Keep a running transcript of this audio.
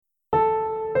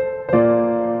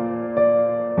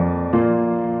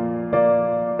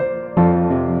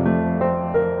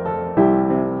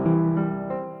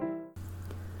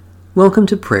Welcome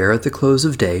to prayer at the close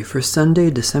of day for Sunday,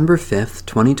 December 5th,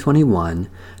 2021,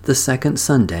 the second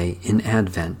Sunday in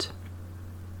Advent.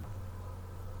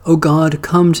 O God,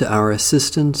 come to our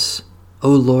assistance.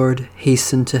 O Lord,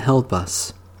 hasten to help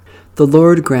us. The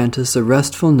Lord grant us a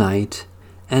restful night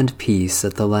and peace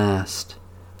at the last.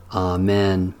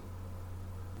 Amen.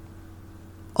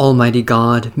 Almighty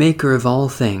God, maker of all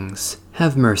things,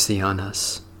 have mercy on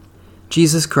us.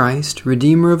 Jesus Christ,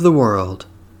 Redeemer of the world,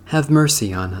 have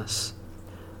mercy on us.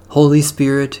 Holy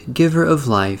Spirit, giver of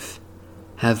life,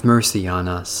 have mercy on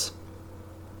us.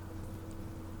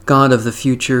 God of the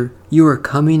future, you are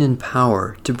coming in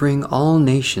power to bring all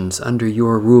nations under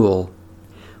your rule.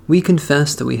 We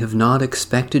confess that we have not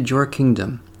expected your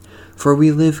kingdom, for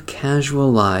we live casual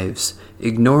lives,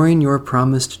 ignoring your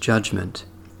promised judgment.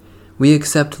 We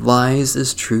accept lies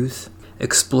as truth,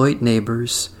 exploit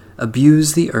neighbors,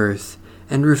 abuse the earth,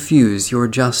 and refuse your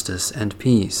justice and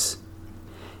peace.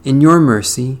 In your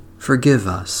mercy, forgive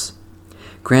us.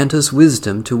 Grant us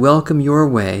wisdom to welcome your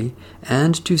way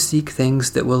and to seek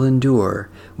things that will endure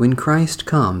when Christ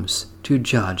comes to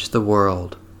judge the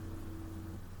world.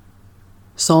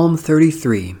 Psalm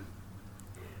 33.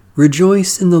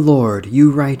 Rejoice in the Lord,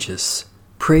 you righteous.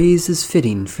 Praise is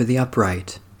fitting for the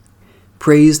upright.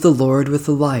 Praise the Lord with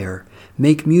the lyre.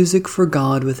 Make music for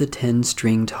God with a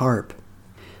 10-stringed harp.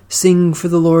 Sing for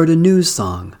the Lord a new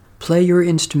song. Play your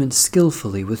instruments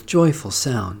skillfully with joyful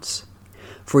sounds.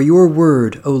 For your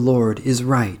word, O Lord, is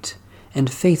right, and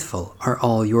faithful are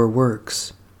all your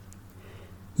works.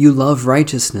 You love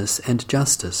righteousness and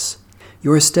justice.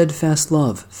 Your steadfast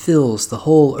love fills the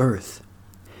whole earth.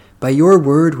 By your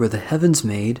word were the heavens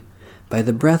made, by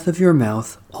the breath of your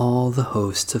mouth all the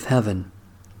hosts of heaven.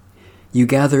 You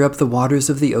gather up the waters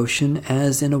of the ocean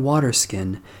as in a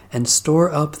waterskin, and store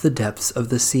up the depths of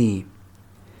the sea.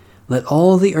 Let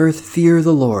all the earth fear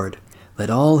the Lord. Let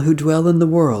all who dwell in the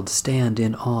world stand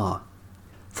in awe.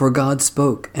 For God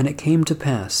spoke, and it came to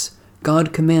pass.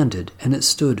 God commanded, and it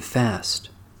stood fast.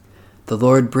 The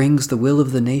Lord brings the will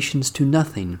of the nations to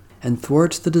nothing, and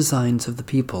thwarts the designs of the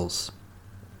peoples.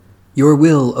 Your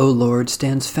will, O Lord,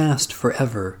 stands fast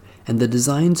forever, and the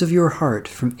designs of your heart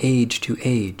from age to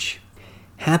age.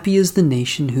 Happy is the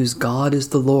nation whose God is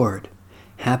the Lord.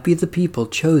 Happy the people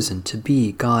chosen to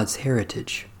be God's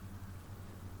heritage.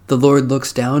 The Lord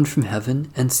looks down from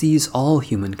heaven and sees all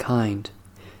humankind.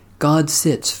 God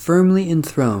sits firmly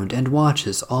enthroned and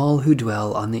watches all who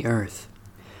dwell on the earth.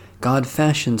 God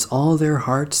fashions all their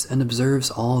hearts and observes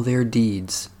all their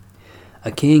deeds. A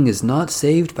king is not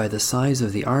saved by the size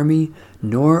of the army,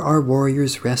 nor are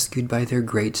warriors rescued by their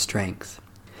great strength.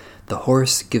 The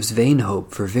horse gives vain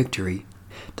hope for victory.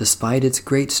 Despite its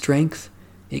great strength,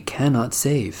 it cannot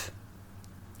save.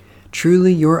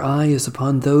 Truly your eye is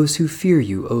upon those who fear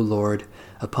you, O Lord,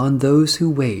 upon those who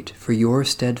wait for your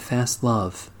steadfast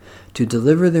love, to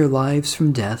deliver their lives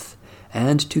from death,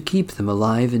 and to keep them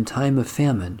alive in time of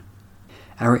famine.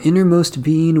 Our innermost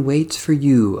being waits for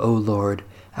you, O Lord,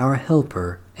 our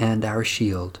helper and our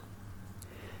shield.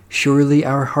 Surely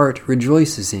our heart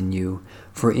rejoices in you,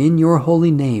 for in your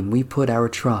holy name we put our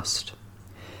trust.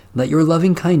 Let your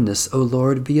loving kindness, O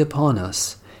Lord, be upon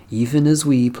us, even as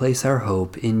we place our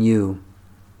hope in you.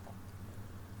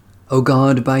 O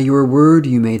God, by your word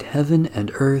you made heaven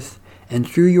and earth, and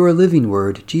through your living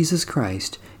word, Jesus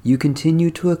Christ, you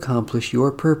continue to accomplish your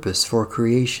purpose for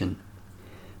creation.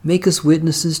 Make us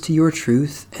witnesses to your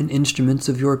truth and instruments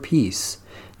of your peace,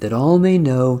 that all may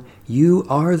know you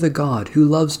are the God who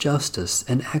loves justice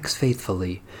and acts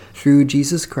faithfully, through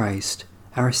Jesus Christ,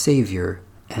 our Savior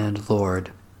and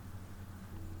Lord.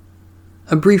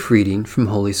 A brief reading from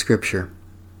Holy Scripture.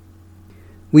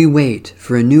 We wait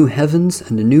for a new heavens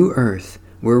and a new earth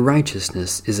where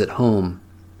righteousness is at home.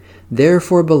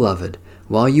 Therefore, beloved,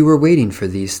 while you are waiting for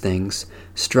these things,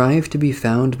 strive to be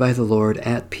found by the Lord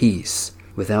at peace,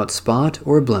 without spot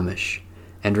or blemish,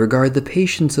 and regard the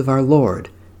patience of our Lord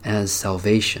as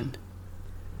salvation.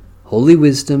 Holy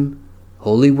wisdom,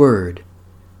 holy word,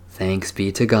 thanks be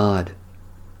to God.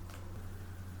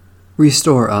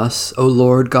 Restore us, O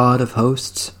Lord God of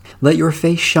hosts. Let your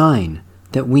face shine,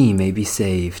 that we may be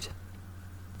saved.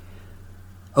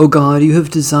 O God, you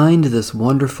have designed this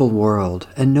wonderful world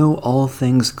and know all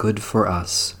things good for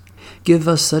us. Give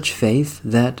us such faith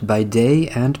that by day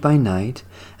and by night,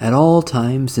 at all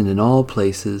times and in all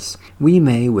places, we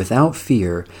may, without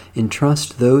fear,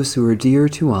 entrust those who are dear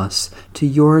to us to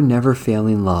your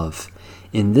never-failing love,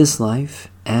 in this life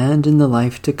and in the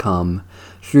life to come,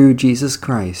 through Jesus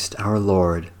Christ our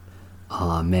Lord.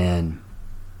 Amen.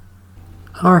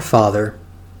 Our Father,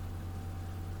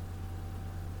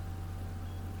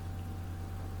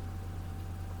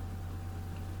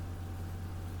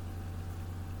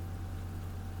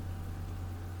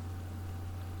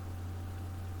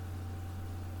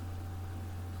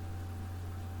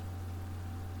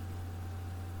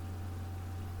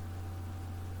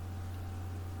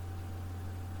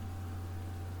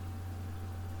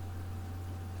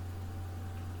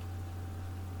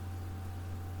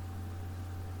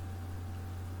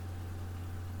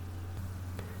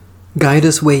 Guide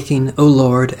us waking, O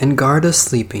Lord, and guard us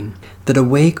sleeping, that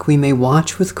awake we may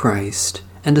watch with Christ,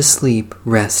 and asleep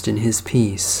rest in his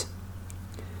peace.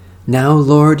 Now,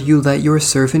 Lord, you let your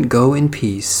servant go in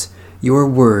peace. Your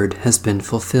word has been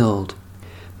fulfilled.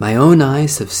 My own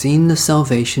eyes have seen the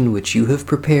salvation which you have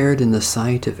prepared in the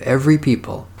sight of every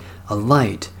people, a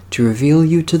light to reveal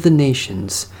you to the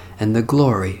nations, and the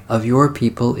glory of your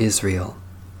people Israel.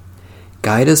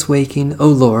 Guide us waking, O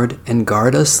Lord, and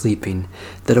guard us sleeping,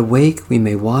 that awake we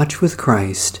may watch with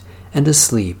Christ, and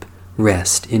asleep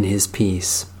rest in his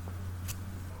peace.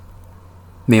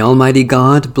 May Almighty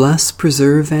God bless,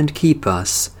 preserve, and keep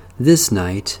us this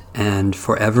night and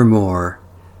forevermore.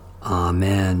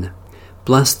 Amen.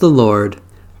 Bless the Lord.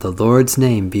 The Lord's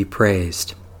name be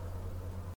praised.